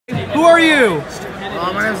Who are you?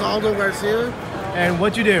 My name is Aldo Garcia. And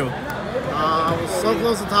what'd you do? I was so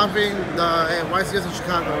close to topping the YCS in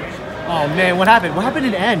Chicago. Oh man, what happened? What happened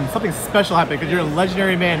in the end? Something special happened because you're a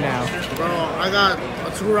legendary man now. Bro, I got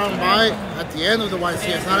a 2-round bye at the end of the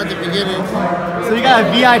YCS, not at the beginning. So you got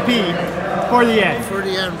a VIP for the end? For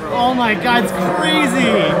the end, bro. Oh my god, it's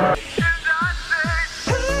crazy!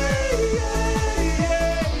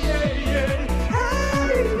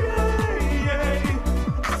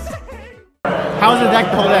 How was the deck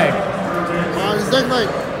the whole day? This deck, like,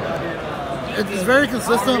 it's very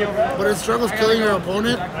consistent, but it struggles killing your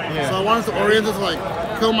opponent. Yeah. So I wanted to orient it to, like,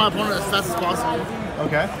 kill my opponent as fast as possible.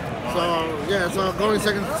 Okay. So, yeah, so going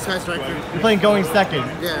second Sky Striker. You're playing going second.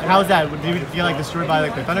 Yeah. How's that? Do you feel like destroyed by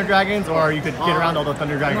like the Thunder Dragons, or you could get around all the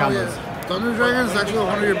Thunder Dragon combos? Yeah. Thunder Dragon is actually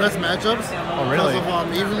one of your best matchups. Oh, really? Because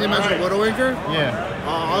of evenly matched with Widowmaker. Yeah.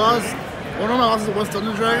 One of my losses was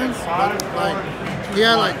Thunder Dragons, but like he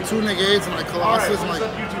had like 2 negates and like Colossus, and like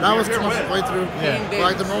that was too much to play through. Yeah. But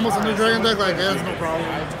like the normal Thunder Dragon deck, like yeah, that's no problem.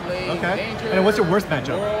 Okay. And what's your worst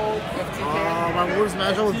matchup? My worst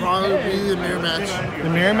matchup would probably be the mirror match. The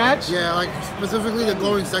mirror match? Yeah, like specifically the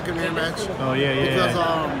glowing second mirror match. Oh yeah,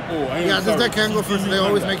 yeah. Because this deck can go first, and they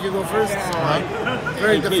always make you go first. So like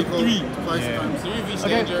very difficult to play sometimes.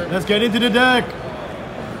 Okay, let's get into the deck.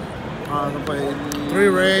 I'm gonna play 3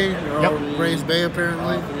 Ray, Ray's Bay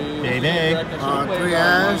apparently. Day. 3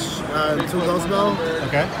 Ash, 2 Ghost Bell.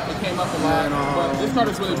 Okay. But this card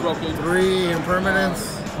is really broken. 3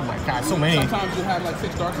 Impermanence. Oh my god, so many. Sometimes you have like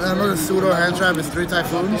 6 dark. And another pseudo hand trap is 3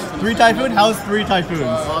 Typhoons. 3 Typhoon? How's 3 Typhoons?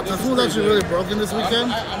 Typhoon's actually really broken this weekend.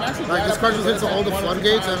 Like this card just hits all the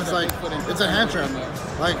floodgates, and it's like it's a hand trap.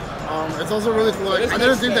 Like it's also really cool. Like I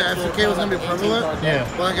didn't think that FTK was gonna be prevalent. Yeah.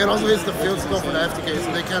 But like it also hits the field skill for the FTK,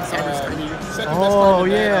 so they can't stop it. Oh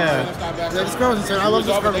yeah. Yeah, this card was insane. I love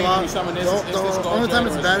this card a lot. The only time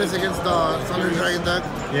it's bad is against the Thunder Dragon deck.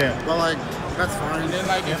 Yeah. But like that's fine. And then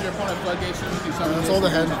like if your opponent floodgates you, you can summon. That's all the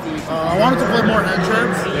hand. I wanted to play more hand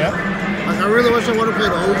traps. Yeah. Like I really wish I would have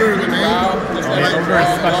played Ogre in the main. Like Ogre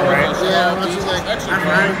is special, right? Yeah, I'm actually like I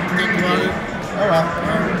think about it. Oh well.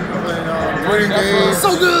 Green Days.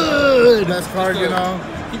 So good! Best card, you know.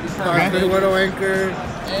 Okay. Widow Anchor.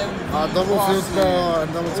 Double field spell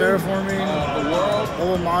and double terraforming.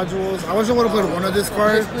 Double modules. I wish I would have played one of this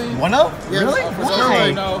card. One of? Yeah, Really?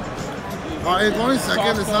 Why? In going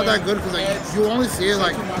second, it's not that good because like you only see it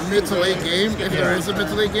like mid to late game, if there is a mid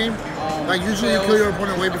to late game. Like usually you kill your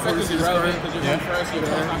opponent way before you see this card. Yeah.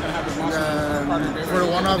 For the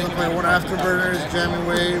 1-offs, I play 1 Afterburners, Jamming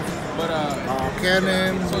Wave,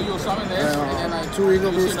 Cannon, So you'll summon this, and then like 2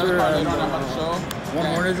 Eagle Booster, and 1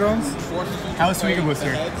 Hornet Drones. How was 2 Eagle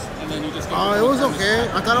Booster? It was okay.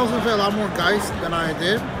 I thought I was going to play a lot more Geist than I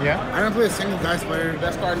did. Yeah. I didn't play a single Geist player,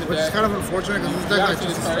 which is kind of unfortunate because this deck like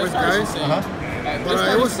just destroys Geist.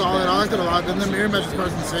 But it was solid. I liked it a lot. Then the mirror match card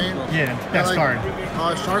is insane. Yeah, best card.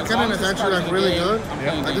 Shark Cannon is actually like really good.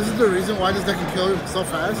 Yeah. Like this is the reason why this deck can kill you so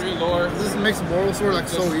fast. This makes Moral Sword like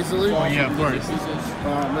so easily. Oh yeah, of course.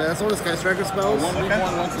 That's all the Sky Striker spells.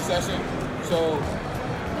 One succession. So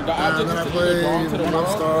the And then I play 1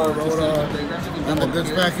 Upstar, Rhoda, and the goods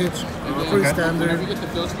package. Pretty standard.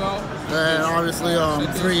 And obviously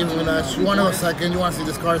 3 Evil Dash. You want to go second, you want to see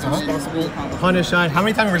this card as much as possible. Punish Shine. How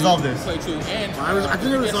many times you resolve this? I think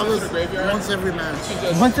I resolve this once every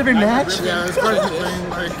match. Once every match? Yeah, this card is playing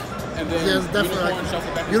like, yeah, it's definitely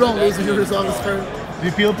like, you don't lose if you resolve this card. Do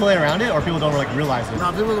people play around it, or people don't like realize it?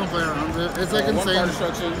 No, people don't play around it. It's like insane.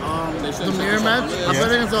 The mirror match, I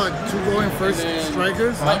played against like 2 going first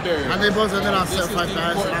strikers, and they both ended on set 5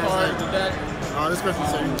 pass, and I was like, oh, this card's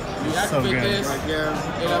insane. So good. Like,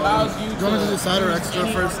 yeah. It allows you to do side or extra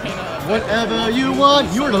first. Whatever you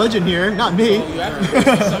want. You are the legend here, not me.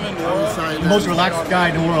 The most relaxed guy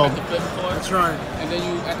in the world. That's right. And then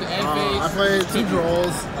you, at the end phase, I played 2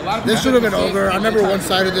 draws. This should have been Ogre. I never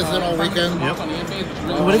one-sided this in all weekend. Yep.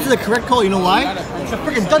 But this is the correct call, you know why? It's a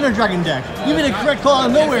freaking Thunder Dragon deck. You made a correct call out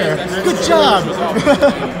of nowhere. Good job.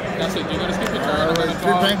 That's it. You're going to skip your turn.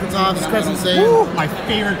 3 Bankratops. This card's insane. Woo, my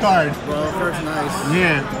favorite card. Bro, card's nice.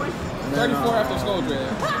 Yeah. 34 after Skull Dread.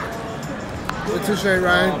 With 2 straight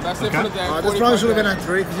right. That's it for the deck. This probably should have been at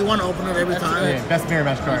 3 because you want to open it every time. Yeah, best mirror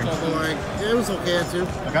match card. So, like, it was okay at 2.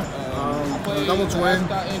 Okay. Double twin.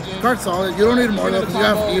 Card's solid. You don't need more though because you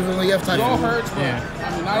have evenly, you have Typhoon. Yeah.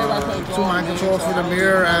 2 mind controls for the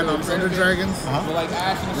mirror and Thunder Dragons.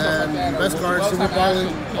 Then best card, Super Poly.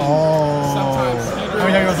 Oh. How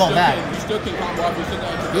many times you resolve that?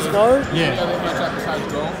 This card? Yeah.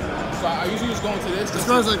 So I usually just go into this. This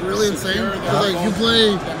card's like really insane. Because like you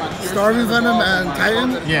play Starving Venom and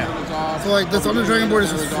Titan. Yeah. So like the Thunder Dragon board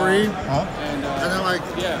is just free. Uh-huh. And then like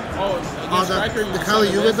like the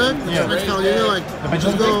Caliuga deck, the Japanese Caliuga, like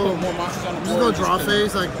just go draw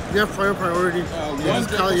phase, like you have priority. You just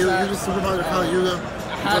Caliuga, you just superpower Caliuga.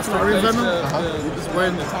 Starry Venom, you just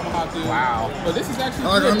win. Wow. But this is actually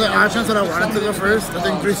on the odd chance that I wanted to go first, I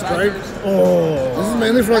think 3 strike. Oh. This is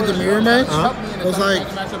mainly for like the mirror match. It's like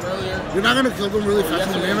you're not gonna kill them really fast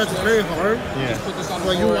in the mirror match. It's very hard. Yeah. So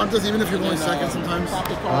like you want this even if you're going second sometimes. Pop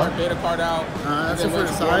the card, beta card out. That's it for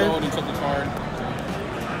the side. Card.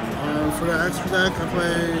 For the extra deck, I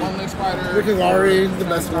play One-Leg Spider, Rikigari, the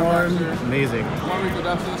best one. Amazing. One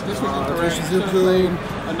Ricoductus, this was incorrect. Shizuku.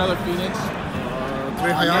 Another Phoenix.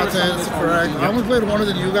 3 Hayates, correct. I only played one of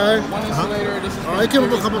the new guy. One Insulator, this is I came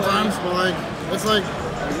up a couple times, but like, it's like,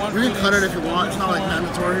 you can cut it if you want. It's not like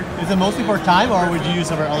mandatory. Is it mostly for time, or would you use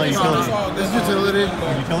some other utility? This is utility.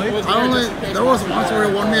 Utility? There was once where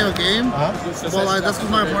it won me a game, but like that's because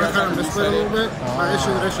my opponent kind of misplayed a little bit. My issue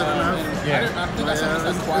that I shouldn't have. Yeah. I think I said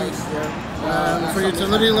this twice. For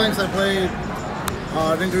utility links, I played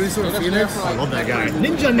Ningarisu and Phoenix. I love that guy.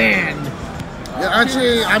 Ninja Man! Yeah,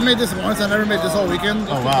 actually, I made this once. I never made this all weekend.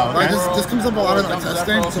 Oh wow. Like Okay. this comes up a lot in like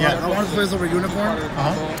testing, so like, I wanted to play this over Unicorn.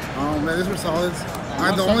 Man, these were solids.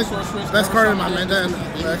 The only best card in my main deck and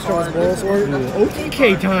the extra was Boral Sword.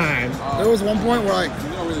 OTK time! There was one point where like You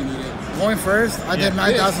don't really need it. going first, I did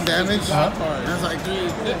 9,000 damage, and it's like,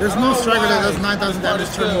 there's no striker that does 9,000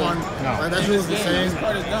 damage turn 1. Like that shit was insane.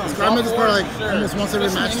 I made this card like almost once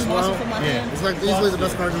every match as well. Yeah. It's like easily the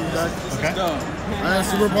best card in the deck. Okay. And then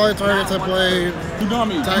super poly targets, I play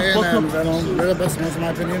Titan and Venom. They're the best ones in my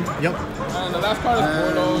opinion. Yep. And the last card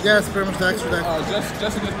is Warlord. Yeah, it's pretty much the extra deck.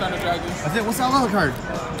 Just against Thunder Dragons. That's it. What's that other card?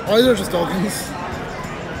 All these are just tokens.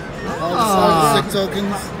 All the 6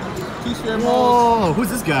 tokens. 2 Sphere Modes. Oh, who's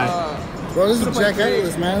this guy? Bro, this is Jack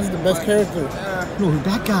Atlas, man. This is the best character. No, who's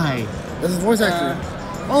that guy? This is voice actor.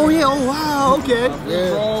 Oh yeah. Oh wow. Okay.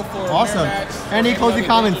 Yeah. Awesome. Any closing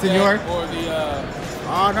comments, senor?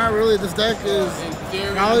 Not really. This deck is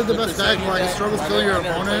probably the best deck. Like, it struggles killing your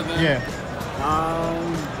opponent. Yeah.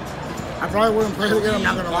 I probably wouldn't play it again, I'm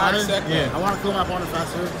not gonna lie. Yeah. I want to kill my opponent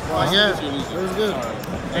faster. But yeah, it was good.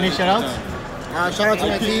 Any shoutouts? Shout out to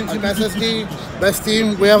my team, Team SSD. Best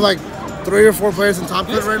team. We have like 3 or 4 players in top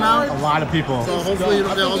cut right now. A lot of people. So hopefully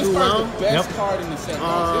they all do well. Yep.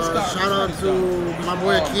 Shout out to my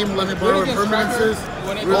boy Akeem, let me borrow impermanences.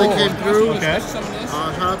 Really came through. Okay.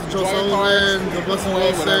 Shout out to Joe Sullivan, the Blessing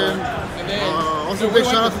Wilson. Also big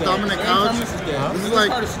shout out to Dominic Couch. This is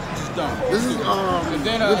like, we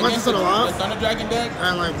practiced it a lot,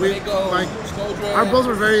 and like our builds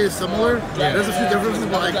were very similar. There's a few differences,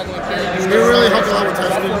 but like it really helped a lot with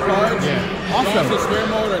testing. Yeah.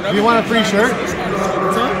 Awesome. You want a free shirt? What's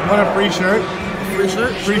up? You want a free shirt? Free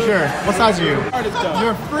shirt? Free shirt. What size are you?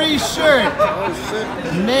 Your free shirt. Oh shit.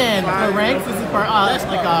 Man, for ranks, this is for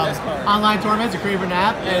online tournaments. You create an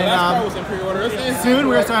app, and soon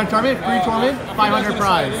we're gonna start a tournament. Free tournament, $500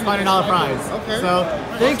 prize, $500 prize. Okay. So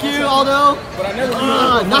thank you, Aldo.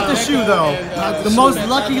 Not the shoe though. The most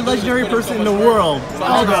lucky legendary person in the world,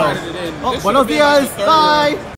 Aldo. Oh, buenos dias. Bye.